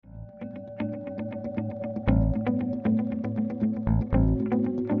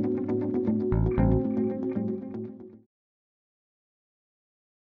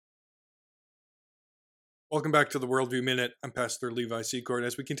Welcome back to the Worldview Minute. I'm Pastor Levi Secord.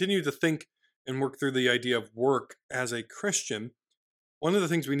 As we continue to think and work through the idea of work as a Christian, one of the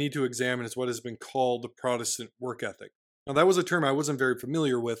things we need to examine is what has been called the Protestant work ethic. Now, that was a term I wasn't very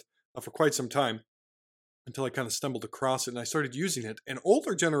familiar with for quite some time until I kind of stumbled across it and I started using it. And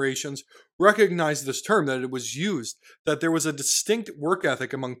older generations recognized this term, that it was used, that there was a distinct work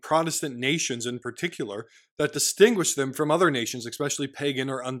ethic among Protestant nations in particular that distinguished them from other nations, especially pagan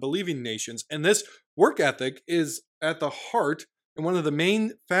or unbelieving nations. And this work ethic is at the heart and one of the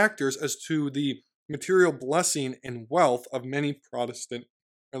main factors as to the material blessing and wealth of many Protestant,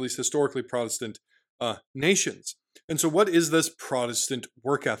 or at least historically Protestant nations. And so what is this Protestant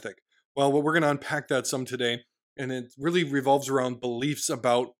work ethic? Well, we're going to unpack that some today, and it really revolves around beliefs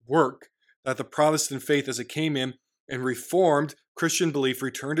about work, that the Protestant faith as it came in and reformed Christian belief,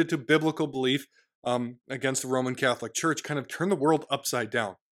 returned it to biblical belief against the Roman Catholic Church, kind of turned the world upside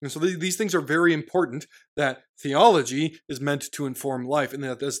down. And so these things are very important, that theology is meant to inform life, and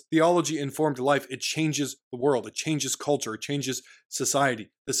that as theology informed life, it changes the world, it changes culture, it changes society.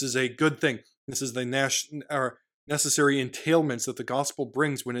 This is a good thing. This is the necessary entailments that the gospel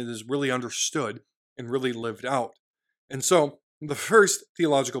brings when it is really understood and really lived out. And so the first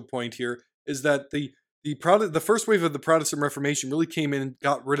theological point here is that the first wave of the Protestant Reformation really came in and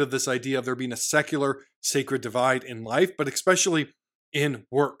got rid of this idea of there being a secular sacred divide in life, but especially in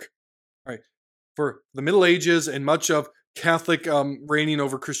work. Right? For the Middle Ages and much of Catholic reigning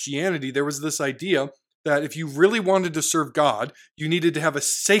over Christianity, there was this idea that if you really wanted to serve God, you needed to have a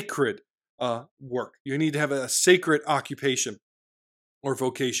sacred work. You need to have a sacred occupation or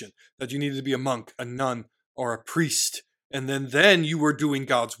vocation, that you needed to be a monk, a nun, or a priest, and then you were doing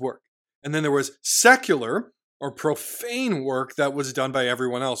God's work. And then there was secular or profane work that was done by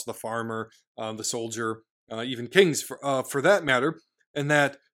everyone else, the farmer, the soldier, even kings for that matter, and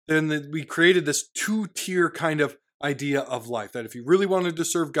that then we created this two-tier kind of idea of life, that if you really wanted to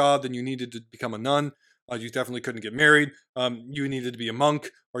serve God, then you needed to become a nun. You definitely couldn't get married. You needed to be a monk,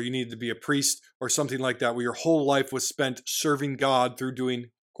 or you needed to be a priest, or something like that, where your whole life was spent serving God through doing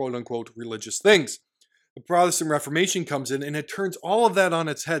quote-unquote religious things. The Protestant Reformation comes in, and it turns all of that on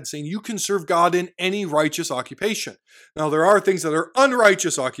its head, saying you can serve God in any righteous occupation. Now, there are things that are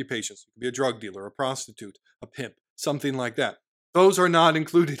unrighteous occupations. You can be a drug dealer, a prostitute, a pimp, something like that. Those are not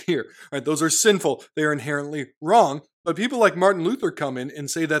included here. Right? Those are sinful. They are inherently wrong. But people like Martin Luther come in and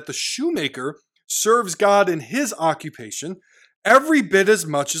say that the shoemaker serves God in his occupation every bit as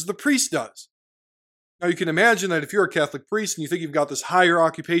much as the priest does. Now, you can imagine that if you're a Catholic priest and you think you've got this higher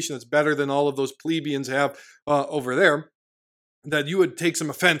occupation that's better than all of those plebeians have over there, that you would take some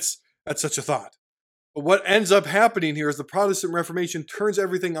offense at such a thought. But what ends up happening here is the Protestant Reformation turns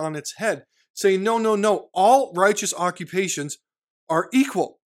everything on its head, saying, no, all righteous occupations are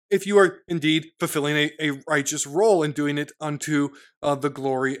equal if you are indeed fulfilling a righteous role and doing it unto the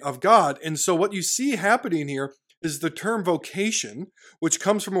glory of God. And so what you see happening here is the term vocation, which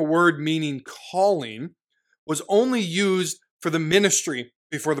comes from a word meaning calling, was only used for the ministry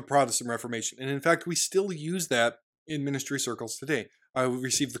before the Protestant Reformation. And in fact, we still use that in ministry circles today. I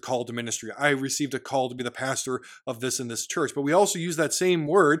received the call to ministry. I received a call to be the pastor of this and this church. But we also use that same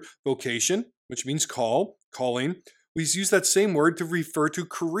word, vocation, which means call, calling. We use that same word to refer to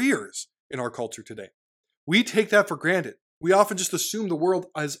careers in our culture today. We take that for granted. We often just assume the world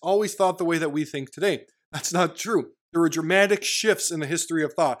has always thought the way that we think today. That's not true. There were dramatic shifts in the history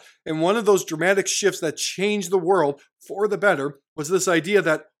of thought. And one of those dramatic shifts that changed the world for the better was this idea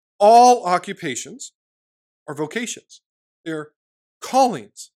that all occupations are vocations. They're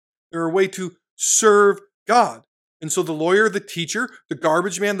callings. They're a way to serve God. And so the lawyer, the teacher, the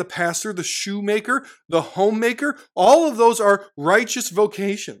garbage man, the pastor, the shoemaker, the homemaker, all of those are righteous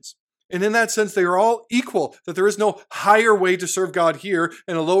vocations. And in that sense, they are all equal, that there is no higher way to serve God here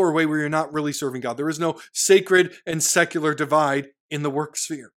and a lower way where you're not really serving God. There is no sacred and secular divide in the work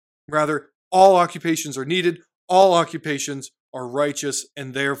sphere. Rather, all occupations are needed, all occupations are righteous,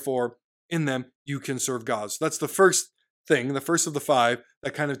 and therefore, in them, you can serve God. So that's the first thing, the first of the five,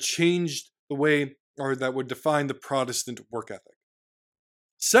 that kind of changed the way, or that would define the Protestant work ethic.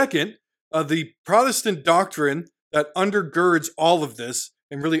 Second, the Protestant doctrine that undergirds all of this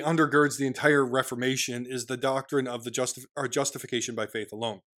and really undergirds the entire Reformation is the doctrine of the justification by faith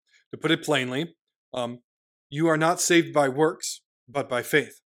alone. To put it plainly, you are not saved by works, but by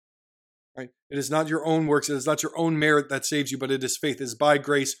faith. Right? It is not your own works, it is not your own merit that saves you, but it is faith. It is by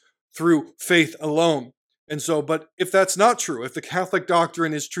grace through faith alone. And so, but if that's not true, if the Catholic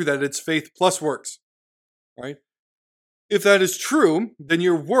doctrine is true that it's faith plus works, right? If that is true, then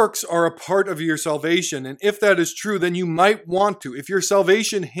your works are a part of your salvation. And if that is true, then you might want to. If your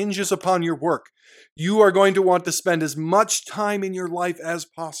salvation hinges upon your work, You are going to want to spend as much time in your life as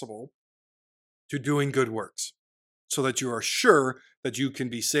possible to doing good works so that you are sure that you can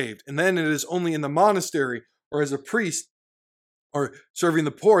be saved. And then it is only in the monastery or as a priest or serving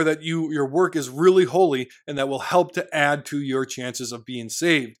the poor that your work is really holy and that will help to add to your chances of being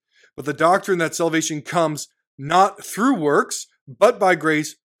saved. But the doctrine that salvation comes not through works, but by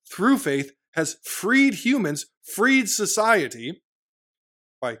grace through faith has freed humans, freed society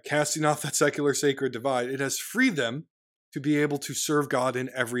by casting off that secular sacred divide. It has freed them to be able to serve God in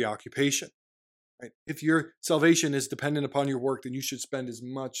every occupation. Right? If your salvation is dependent upon your work, then you should spend as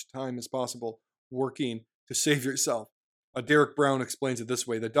much time as possible working to save yourself. Derek Brown explains it this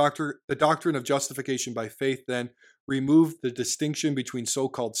way. The doctrine of justification by faith then removed the distinction between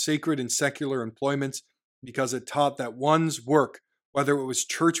so-called sacred and secular employments because it taught that one's work, whether it was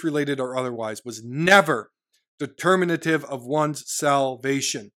church-related or otherwise, was never determinative of one's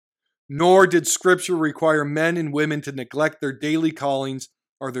salvation. Nor did Scripture require men and women to neglect their daily callings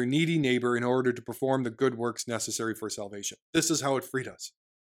or their needy neighbor in order to perform the good works necessary for salvation. This is how it freed us.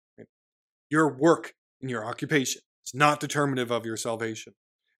 Right? Your work and your occupation is not determinative of your salvation.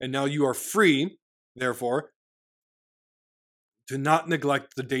 And now you are free, therefore, to not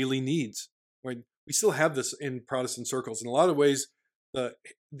neglect the daily needs. Right? We still have this in Protestant circles. In a lot of ways,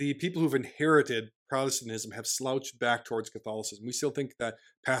 the people who've inherited Protestantism have slouched back towards Catholicism. We still think that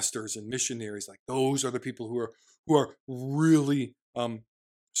pastors and missionaries, like those are the people who are really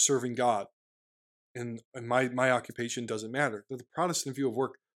serving God. And my occupation doesn't matter. The Protestant view of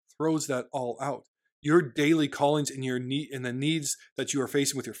work throws that all out. Your daily callings and the needs that you are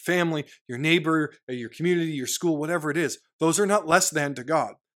facing with your family, your neighbor, your community, your school, whatever it is, those are not less than to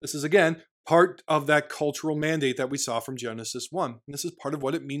God. This is, again, part of that cultural mandate that we saw from Genesis 1. And this is part of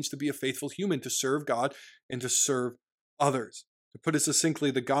what it means to be a faithful human, to serve God and to serve others. To put it succinctly,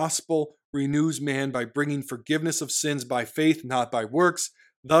 the gospel renews man by bringing forgiveness of sins by faith, not by works,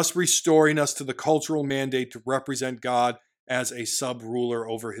 thus restoring us to the cultural mandate to represent God as a sub-ruler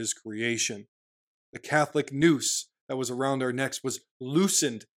over his creation. The Catholic noose that was around our necks was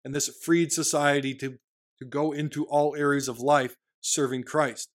loosened, and this freed society to go into all areas of life serving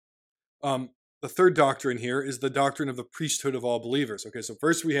Christ. The third doctrine here is the doctrine of the priesthood of all believers. Okay, so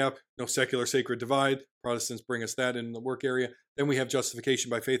first we have no secular sacred divide. Protestants bring us that in the work area. Then we have justification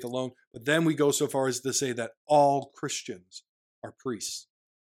by faith alone. But then we go so far as to say that all Christians are priests.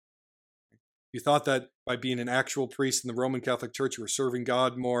 You thought that by being an actual priest in the Roman Catholic Church, you were serving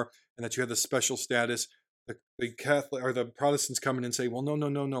God more and that you had this special status. The Catholic or the Protestants come in and say, well,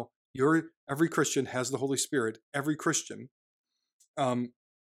 no. Every Christian has the Holy Spirit. Every Christian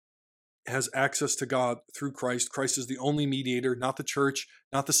has access to God through Christ. Christ is the only mediator, not the church,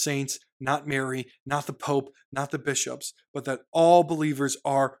 not the saints, not Mary, not the Pope, not the bishops, but that all believers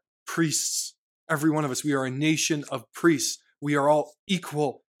are priests. Every one of us, we are a nation of priests. We are all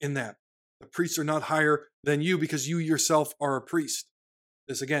equal in that. The priests are not higher than you because you yourself are a priest.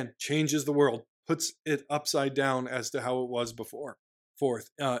 This, again, changes the world, puts it upside down as to how it was before. Fourth,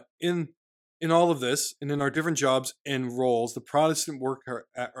 in all of this, and in our different jobs and roles, the Protestant work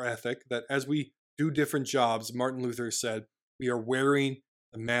ethic, that as we do different jobs, Martin Luther said, we are wearing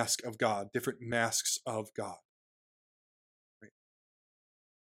the mask of God, different masks of God. Right?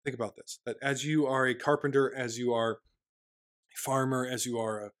 Think about this, that as you are a carpenter, as you are a farmer, as you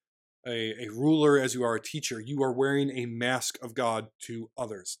are a ruler, as you are a teacher, you are wearing a mask of God to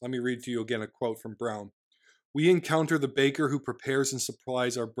others. Let me read to you again a quote from Brown. We encounter the baker who prepares and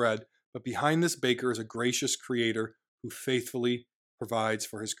supplies our bread, but behind this baker is a gracious creator who faithfully provides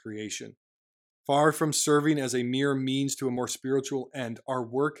for his creation. Far from serving as a mere means to a more spiritual end, our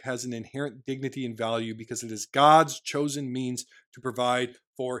work has an inherent dignity and value because it is God's chosen means to provide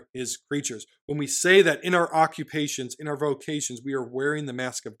for his creatures. When we say that in our occupations, in our vocations, we are wearing the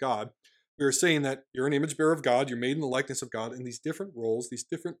mask of God, we are saying that you're an image bearer of God, you're made in the likeness of God, and these different roles, these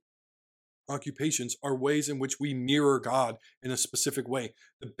different occupations are ways in which we mirror God in a specific way.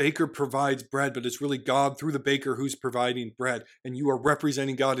 The baker provides bread, but it's really God through the baker who's providing bread. And you are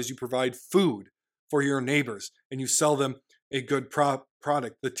representing God as you provide food for your neighbors and you sell them a good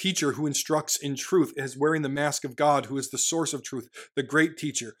product. The teacher who instructs in truth is wearing the mask of God, who is the source of truth, the great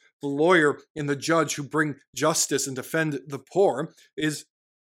teacher. The lawyer and the judge who bring justice and defend the poor is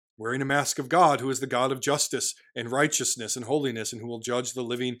wearing a mask of God, who is the God of justice and righteousness and holiness, and who will judge the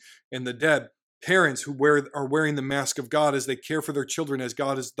living and the dead. Parents who are wearing the mask of God as they care for their children, as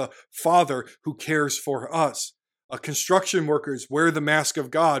God is the Father who cares for us. Construction workers wear the mask of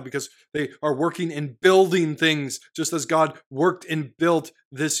God because they are working and building things just as God worked and built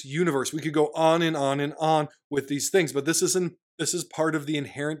this universe. We could go on and on and on with these things, but this is This is part of the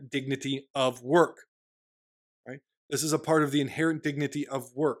inherent dignity of work, right? This is a part of the inherent dignity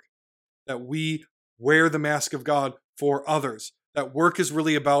of work, that we wear the mask of God for others. That work is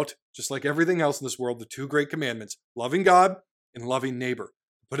really about, just like everything else in this world, the two great commandments, loving God and loving neighbor.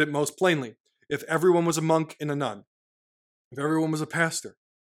 To put it most plainly, if everyone was a monk and a nun, if everyone was a pastor,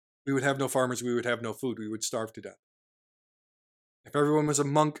 we would have no farmers, we would have no food, we would starve to death. If everyone was a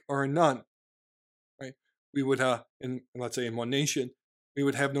monk or a nun, right, we would, let's say in one nation, we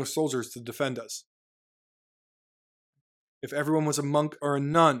would have no soldiers to defend us. If everyone was a monk or a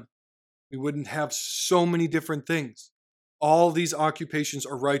nun, we wouldn't have so many different things. All these occupations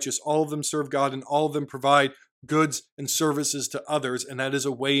are righteous, all of them serve God, and all of them provide goods and services to others, and that is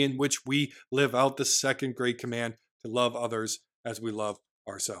a way in which we live out the second great command, to love others as we love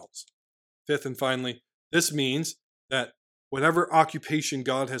ourselves. Fifth and finally, this means that whatever occupation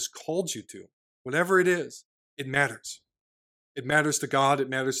God has called you to, whatever it is, it matters. It matters to God, it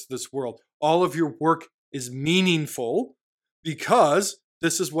matters to this world. All of your work is meaningful because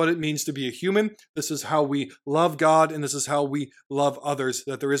this is what it means to be a human. This is how we love God, and this is how we love others.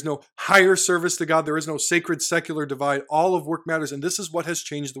 That there is no higher service to God. There is no sacred secular divide. All of work matters, and this is what has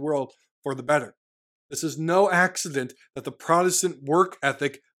changed the world for the better. This is no accident that the Protestant work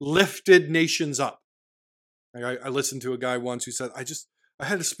ethic lifted nations up. I listened to a guy once who said, I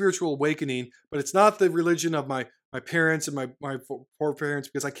had a spiritual awakening, but it's not the religion of my parents and my foreparents,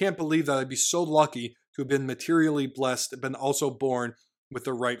 because I can't believe that I'd be so lucky to have been materially blessed, been also born with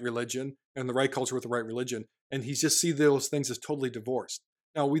the right religion and the right culture with the right religion. And he just sees those things as totally divorced.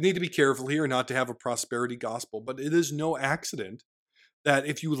 Now, we need to be careful here not to have a prosperity gospel, but it is no accident that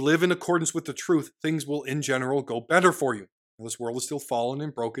if you live in accordance with the truth, things will in general go better for you. Now, this world is still fallen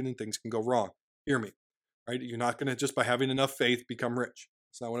and broken and things can go wrong. Hear me, right? You're not going to just by having enough faith become rich.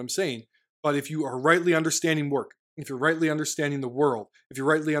 That's not what I'm saying. But if you are rightly understanding work, if you're rightly understanding the world, if you're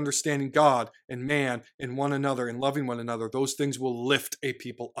rightly understanding God and man and one another and loving one another, those things will lift a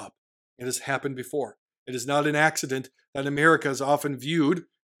people up. It has happened before. It is not an accident that America is often viewed,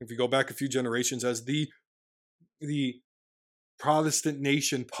 if you go back a few generations, as the Protestant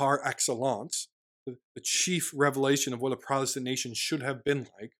nation par excellence, the chief revelation of what a Protestant nation should have been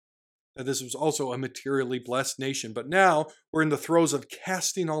like, that this was also a materially blessed nation. But now we're in the throes of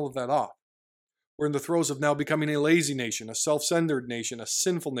casting all of that off. We're in the throes of now becoming a lazy nation, a self-centered nation, a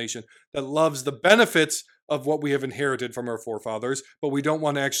sinful nation that loves the benefits of what we have inherited from our forefathers, but we don't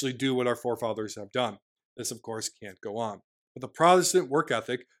want to actually do what our forefathers have done. This, of course, can't go on. But the Protestant work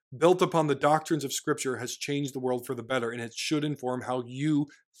ethic, built upon the doctrines of Scripture, has changed the world for the better, and it should inform how you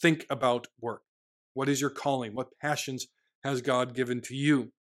think about work. What is your calling? What passions has God given to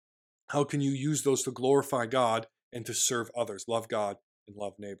you? How can you use those to glorify God and to serve others? Love God and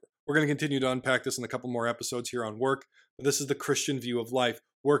love neighbor. We're going to continue to unpack this in a couple more episodes here on work, but this is the Christian view of life.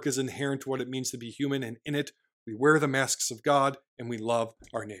 Work is inherent to what it means to be human, and in it, we wear the masks of God and we love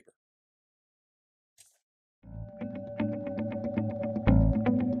our neighbor.